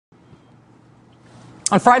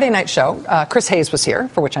On Friday night show, Chris Hayes was here,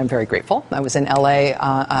 for which I'm very grateful. I was in L.A.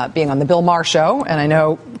 Being on the Bill Maher show, and I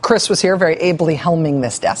know Chris was here very ably helming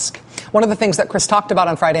this desk. One of the things that Chris talked about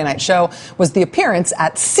on Friday night show was the appearance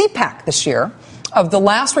at CPAC this year of the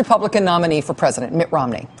last Republican nominee for president, Mitt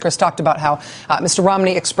Romney. Chris talked about how Mr.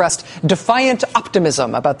 Romney expressed defiant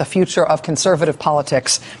optimism about the future of conservative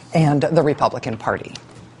politics and the Republican Party.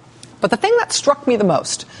 But the thing that struck me the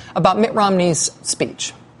most about Mitt Romney's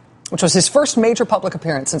speech, which was his first major public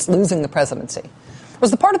appearance since losing the presidency, was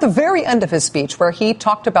the part at the very end of his speech where he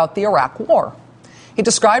talked about the Iraq War. He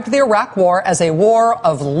described the Iraq War as a war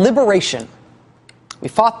of liberation. We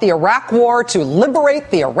fought the Iraq War to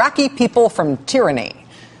liberate the Iraqi people from tyranny.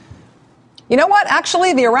 You know what?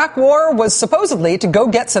 Actually, the Iraq War was supposedly to go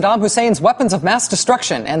get Saddam Hussein's weapons of mass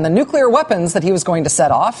destruction and the nuclear weapons that he was going to set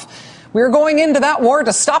off. We were going into that war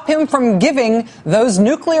to stop him from giving those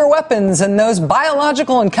nuclear weapons and those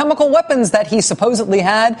biological and chemical weapons that he supposedly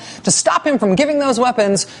had, to stop him from giving those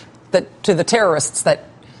weapons to the terrorists that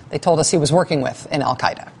they told us he was working with in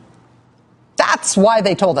al-Qaeda. That's why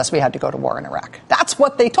they told us we had to go to war in Iraq. That's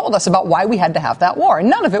what they told us about why we had to have that war, and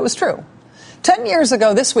none of it was true. 10 years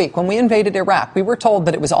ago this week, when we invaded Iraq, we were told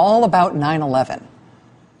that it was all about 9/11.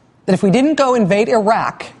 That if we didn't go invade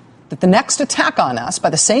Iraq, that the next attack on us by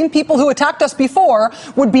the same people who attacked us before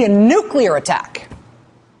would be a nuclear attack.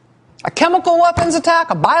 A chemical weapons attack,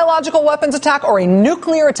 a biological weapons attack, or a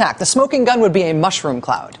nuclear attack. The smoking gun would be a mushroom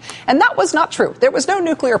cloud. And that was not true. There was no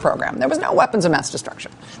nuclear program. There was no weapons of mass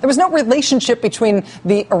destruction. There was no relationship between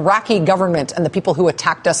the Iraqi government and the people who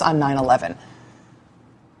attacked us on 9/11.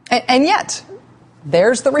 And yet,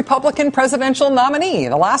 there's the Republican presidential nominee,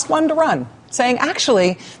 the last one to run, saying,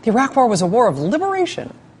 actually, the Iraq War was a war of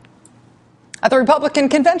liberation. At the Republican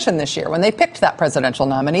convention this year, when they picked that presidential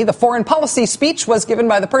nominee, the foreign policy speech was given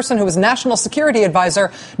by the person who was national security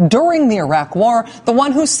advisor during the Iraq War, the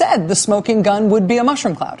one who said the smoking gun would be a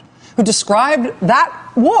mushroom cloud, who described that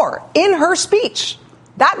war in her speech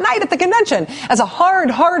that night at the convention as a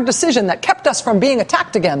hard decision that kept us from being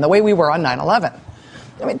attacked again the way we were on 9/11.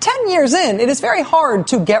 I mean, 10 years in, it is very hard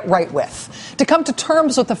to get right with, to come to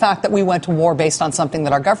terms with the fact that we went to war based on something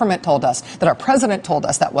that our government told us, that our president told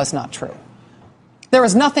us that was not true. There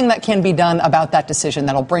is nothing that can be done about that decision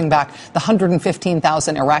that will bring back the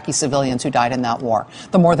 115,000 Iraqi civilians who died in that war,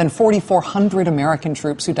 the more than 4,400 American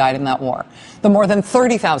troops who died in that war, the more than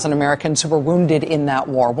 30,000 Americans who were wounded in that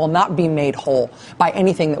war will not be made whole by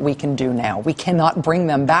anything that we can do now. We cannot bring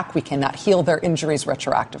them back. We cannot heal their injuries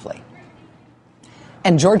retroactively.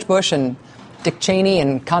 And George Bush and Dick Cheney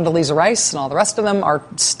and Condoleezza Rice and all the rest of them are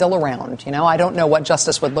still around. You know, I don't know what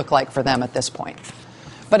justice would look like for them at this point.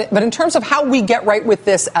 But in terms of how we get right with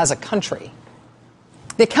this as a country,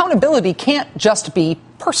 the accountability can't just be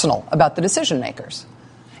personal about the decision makers.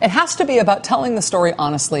 It has to be about telling the story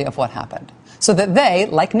honestly of what happened, so that they,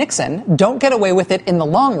 like Nixon, don't get away with it in the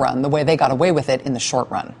long run the way they got away with it in the short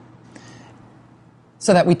run.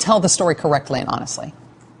 So that we tell the story correctly and honestly,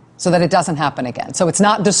 so that it doesn't happen again. So it's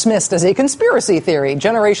not dismissed as a conspiracy theory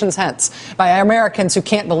generations hence by Americans who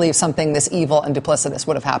can't believe something this evil and duplicitous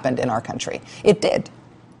would have happened in our country. It did.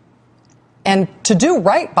 And to do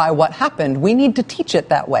right by what happened, we need to teach it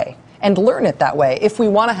that way and learn it that way if we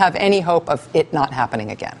want to have any hope of it not happening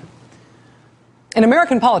again. In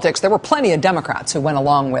American politics, there were plenty of Democrats who went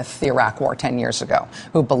along with the Iraq War 10 years ago,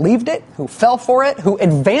 who believed it, who fell for it, who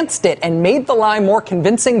advanced it and made the lie more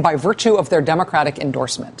convincing by virtue of their Democratic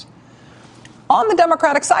endorsement. On the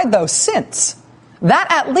Democratic side, though, that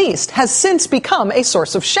at least has since become a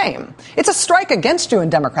source of shame. It's a strike against you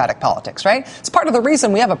in Democratic politics, right? It's part of the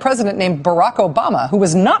reason we have a president named Barack Obama who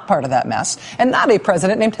was not part of that mess, and not a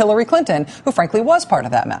president named Hillary Clinton who frankly was part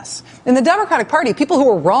of that mess. In the Democratic Party, people who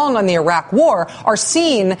were wrong on the Iraq War are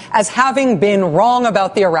seen as having been wrong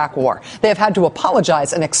about the Iraq War. They have had to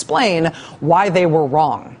apologize and explain why they were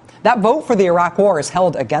wrong. That vote for the Iraq War is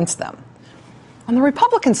held against them. On the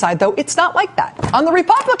Republican side, though, it's not like that. On the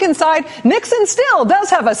Republican side, Nixon still does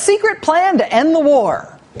have a secret plan to end the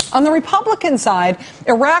war. On the Republican side,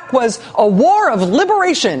 Iraq was a war of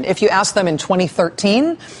liberation, if you ask them in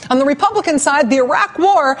 2013. On the Republican side, the Iraq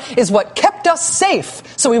War is what kept us safe,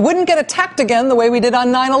 so we wouldn't get attacked again the way we did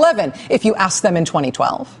on 9/11, if you ask them in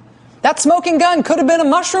 2012. That smoking gun could have been a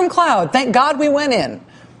mushroom cloud. Thank God we went in.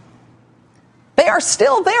 They are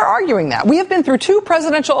still there arguing that. We have been through 2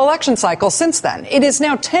 presidential election cycles since then. It is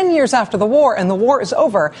now 10 years after the war, and the war is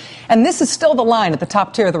over. And this is still the line at the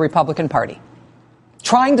top tier of the Republican Party,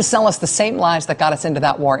 trying to sell us the same lies that got us into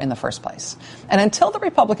that war in the first place. And until the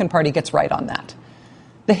Republican Party gets right on that,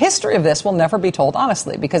 the history of this will never be told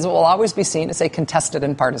honestly, because it will always be seen as a contested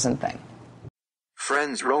and partisan thing.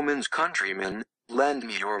 Friends, Romans, countrymen, Lend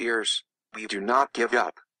me your ears. We do not give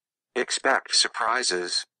up. Expect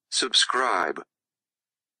surprises. Subscribe.